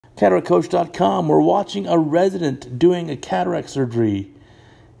cataractcoach.com. We're watching a resident doing a cataract surgery.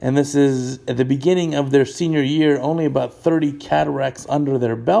 And this is at the beginning of their senior year, only about 30 cataracts under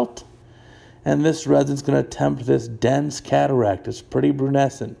their belt. And this resident's going to attempt this dense cataract. It's pretty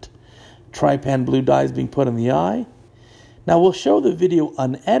brunescent. Trypan blue dye is being put in the eye. Now we'll show the video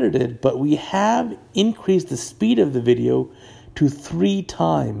unedited, but we have increased the speed of the video to 3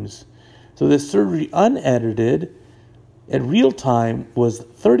 times. So this surgery unedited at real time was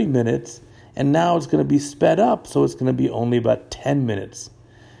 30 minutes, and now it's going to be sped up, so it's going to be only about 10 minutes.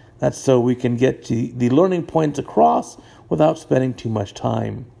 That's so we can get the learning points across without spending too much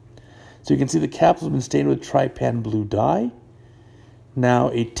time. So you can see the capsule has been stained with trypan blue dye. Now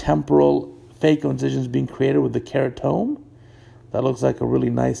a temporal phaco incision is being created with the keratome. That looks like a really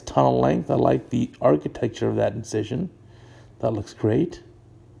nice tunnel length. I like the architecture of that incision. That looks great.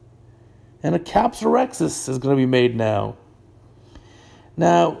 And a capsulorhexis is going to be made now.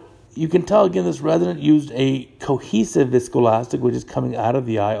 Now, you can tell again this resident used a cohesive viscoelastic, which is coming out of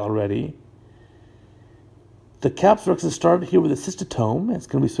the eye already. The capsulorhexis started here with a cystotome. It's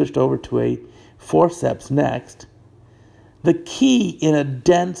going to be switched over to a forceps next. The key in a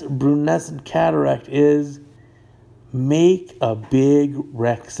dense brunescent cataract is make a big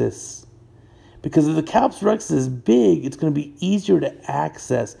rhexis. Because if the capsulorhexis is big, it's going to be easier to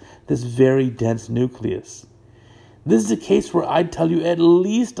access this very dense nucleus. This is a case where I'd tell you at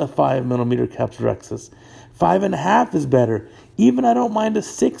least a 5 millimeter capsulorhexis. 5.5 is better. Even I don't mind a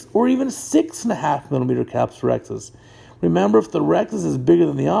 6 or even 6.5 millimeter capsulorhexis. Remember, if the rhexis is bigger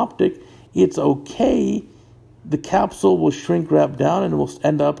than the optic, it's okay. The capsule will shrink wrap down and will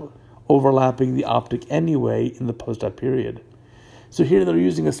end up overlapping the optic anyway in the post-op period. So here they're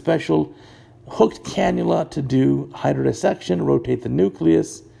using a special hooked cannula to do hydrodissection, rotate the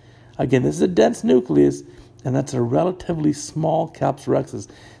nucleus. Again, this is a dense nucleus, and that's a relatively small capsulorhexis.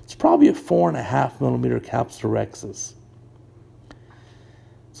 It's probably a 4.5 millimeter capsulorhexis.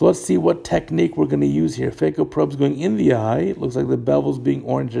 So let's see what technique we're going to use here. Phaco probe's going in the eye. It looks like the bevel's being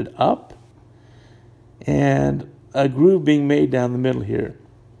oranged up, and a groove being made down the middle here.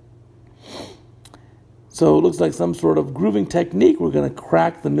 So it looks like some sort of grooving technique. We're going to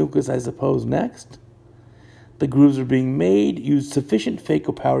crack the nucleus, I suppose, next. The grooves are being made. Use sufficient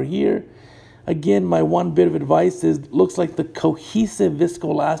phaco power here. Again, my one bit of advice is, looks like the cohesive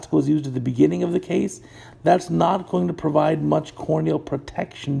viscoelastic was used at the beginning of the case. That's not going to provide much corneal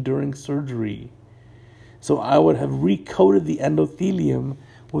protection during surgery. So I would have recoated the endothelium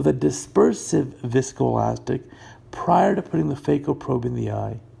with a dispersive viscoelastic prior to putting the phaco probe in the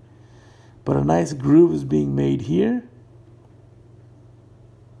eye. But a nice groove is being made here.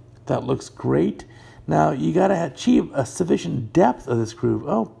 That looks great. Now you got to achieve a sufficient depth of this groove.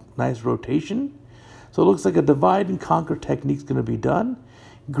 Oh, nice rotation. So it looks like a divide and conquer technique is going to be done.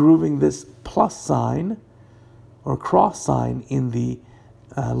 Grooving this plus sign or cross sign in the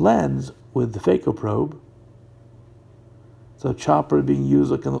lens with the phaco probe. So chopper being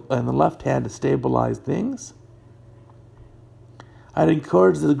used on the left hand to stabilize things. I'd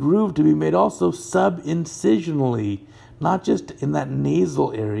encourage the groove to be made also sub-incisionally, not just in that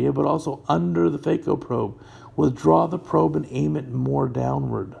nasal area, but also under the phaco probe. Withdraw the probe and aim it more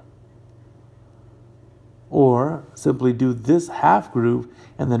downward. Or simply do this half groove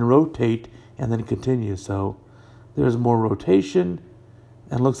and then rotate and then continue. So there's more rotation,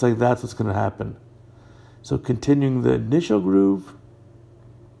 and looks like that's what's going to happen. So continuing the initial groove,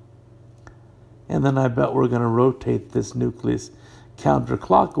 and then I bet we're going to rotate this nucleus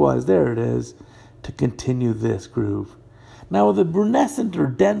counterclockwise, there it is, to continue this groove. Now with a brunescent or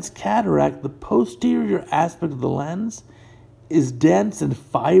dense cataract, the posterior aspect of the lens is dense and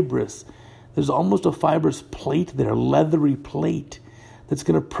fibrous. There's almost a fibrous plate there, leathery plate, that's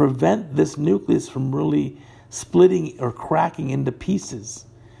going to prevent this nucleus from really splitting or cracking into pieces.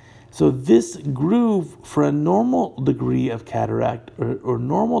 So this groove for a normal degree of cataract or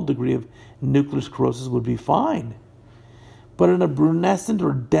normal degree of nuclear sclerosis would be fine. But in a brunescent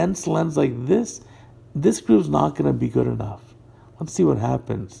or dense lens like this groove's not going to be good enough. Let's see what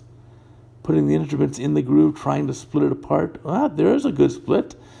happens. Putting the instruments in the groove, trying to split it apart. Ah, there's a good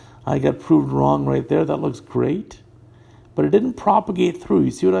split. I got proved wrong right there. That looks great. But it didn't propagate through.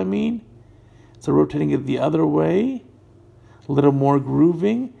 You see what I mean? So rotating it the other way. A little more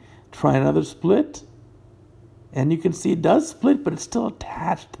grooving. Try another split. And you can see it does split, but it's still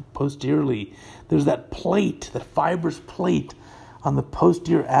attached posteriorly. There's that plate, that fibrous plate on the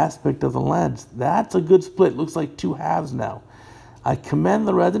posterior aspect of the lens. That's a good split. Looks like 2 halves now. I commend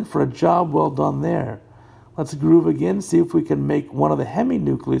the resident for a job well done there. Let's groove again, see if we can make one of the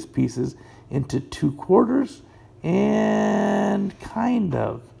heminucleus pieces into 2/4, and kind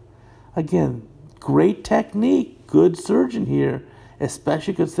of. Again, great technique, good surgeon here,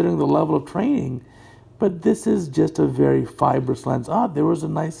 especially considering the level of training. But this is just a very fibrous lens. There was a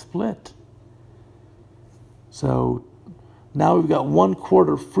nice split. So now we've got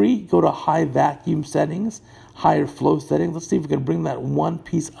 1/4 free. Go to high vacuum settings, higher flow settings. Let's see if we can bring that one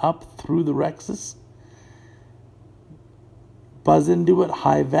piece up through the rexus. Buzz into it,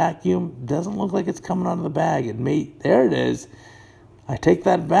 high vacuum. Doesn't look like it's coming out of the bag. There it is. I take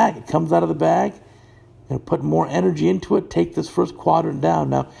that back. It comes out of the bag. Going to put more energy into it. Take this first quadrant down.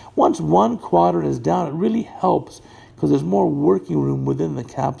 Now, once one quadrant is down, it really helps because there's more working room within the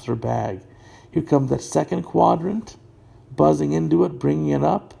capsular bag. Here comes that second quadrant. Buzzing into it, bringing it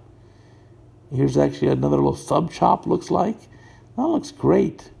up. Here's actually another little sub-chop, looks like. That looks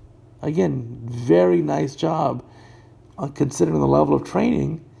great. Again, very nice job. Considering the level of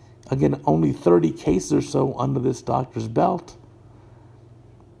training, again, only 30 cases or so under this doctor's belt.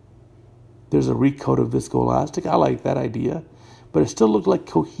 There's a recoat of viscoelastic. I like that idea. But it still looked like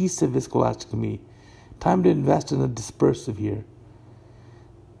cohesive viscoelastic to me. Time to invest in a dispersive here.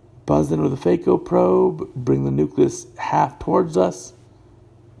 Buzz in with the phaco probe. Bring the nucleus half towards us.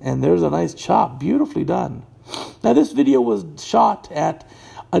 And there's a nice chop. Beautifully done. Now this video was shot at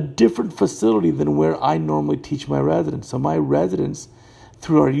a different facility than where I normally teach my residents. So my residents,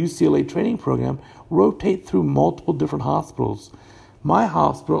 through our UCLA training program, rotate through multiple different hospitals. My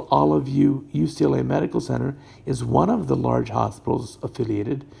hospital, Olive View UCLA Medical Center, is one of the large hospitals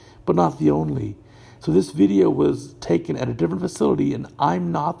affiliated, but not the only. So this video was taken at a different facility, and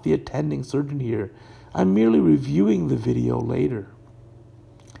I'm not the attending surgeon here. I'm merely reviewing the video later.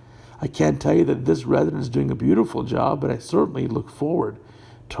 I can't tell you that this resident is doing a beautiful job, but I certainly look forward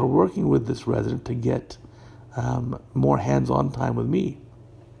to working with this resident to get more hands-on time with me.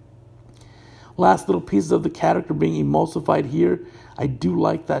 Last little pieces of the cataract are being emulsified here. I do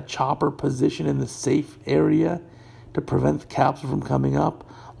like that chopper position in the safe area to prevent the capsule from coming up.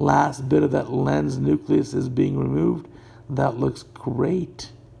 Last bit of that lens nucleus is being removed. That looks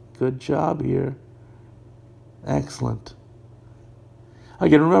great. Good job here. Excellent.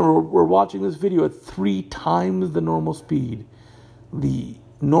 Again, remember, we're watching this video at 3 times the normal speed. The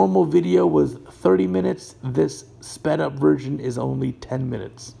normal video was 30 minutes. This sped up version is only 10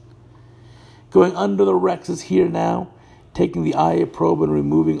 minutes. Going under the rexus here now, taking the IA probe and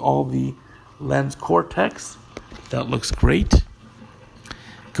removing all the lens cortex. That looks great.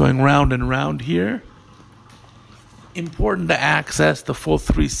 Going round and round here. Important to access the full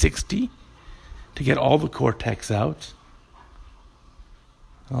 360 to get all the cortex out.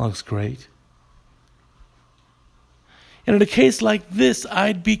 That looks great. And in a case like this,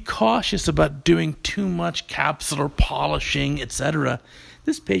 I'd be cautious about doing too much capsular polishing, etc.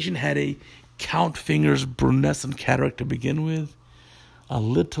 This patient had a count fingers brunescent cataract to begin with. A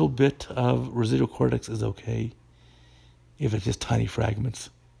little bit of residual cortex is okay if it's just tiny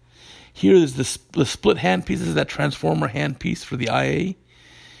fragments. Here is the split hand piece. This is that transformer hand piece for the IA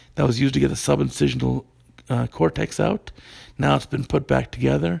that was used to get the subincisional cortex out. Now it's been put back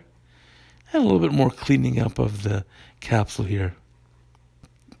together. And a little bit more cleaning up of the capsule here.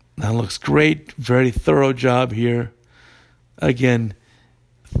 That looks great. Very thorough job here. Again,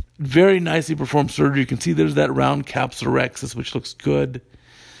 very nicely performed surgery. You can see there's that round capsular rexus, which looks good.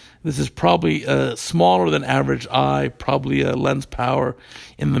 This is probably a smaller than average eye, probably a lens power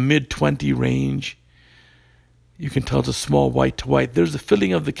in the mid-20 range. You can tell it's a small white to white. There's the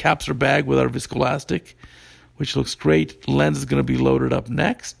filling of the capsular bag with our viscoelastic, which looks great. Lens is going to be loaded up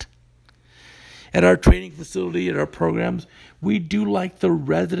next. At our training facility, at our programs, we do like the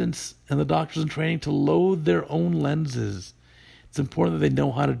residents and the doctors in training to load their own lenses. It's important that they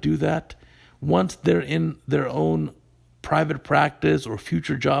know how to do that. Once they're in their own private practice or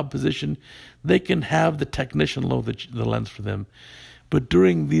future job position, they can have the technician load the lens for them. But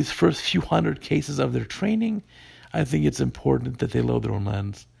during these first few hundred cases of their training, I think it's important that they load their own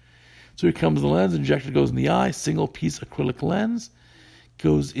lens. So here comes the lens. Injector goes in the eye. Single piece acrylic lens.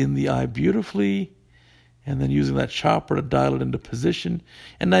 Goes in the eye beautifully. And then using that chopper to dial it into position.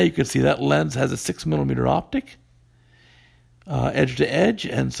 And now you can see that lens has a 6mm optic. Edge to edge.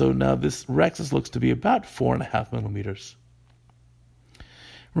 And so now this rexus looks to be about 4.5mm.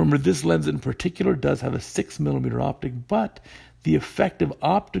 Remember, this lens in particular does have a 6mm optic, but the effective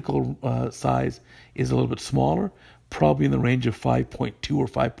optical size is a little bit smaller, probably in the range of 5.2 or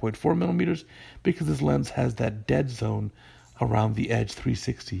 5.4mm, because this lens has that dead zone around the edge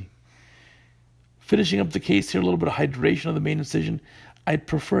 360. Finishing up the case here, a little bit of hydration of the main incision. I'd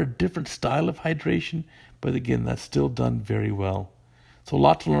prefer a different style of hydration, but again, that's still done very well. So a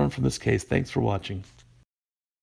lot to learn from this case. Thanks for watching.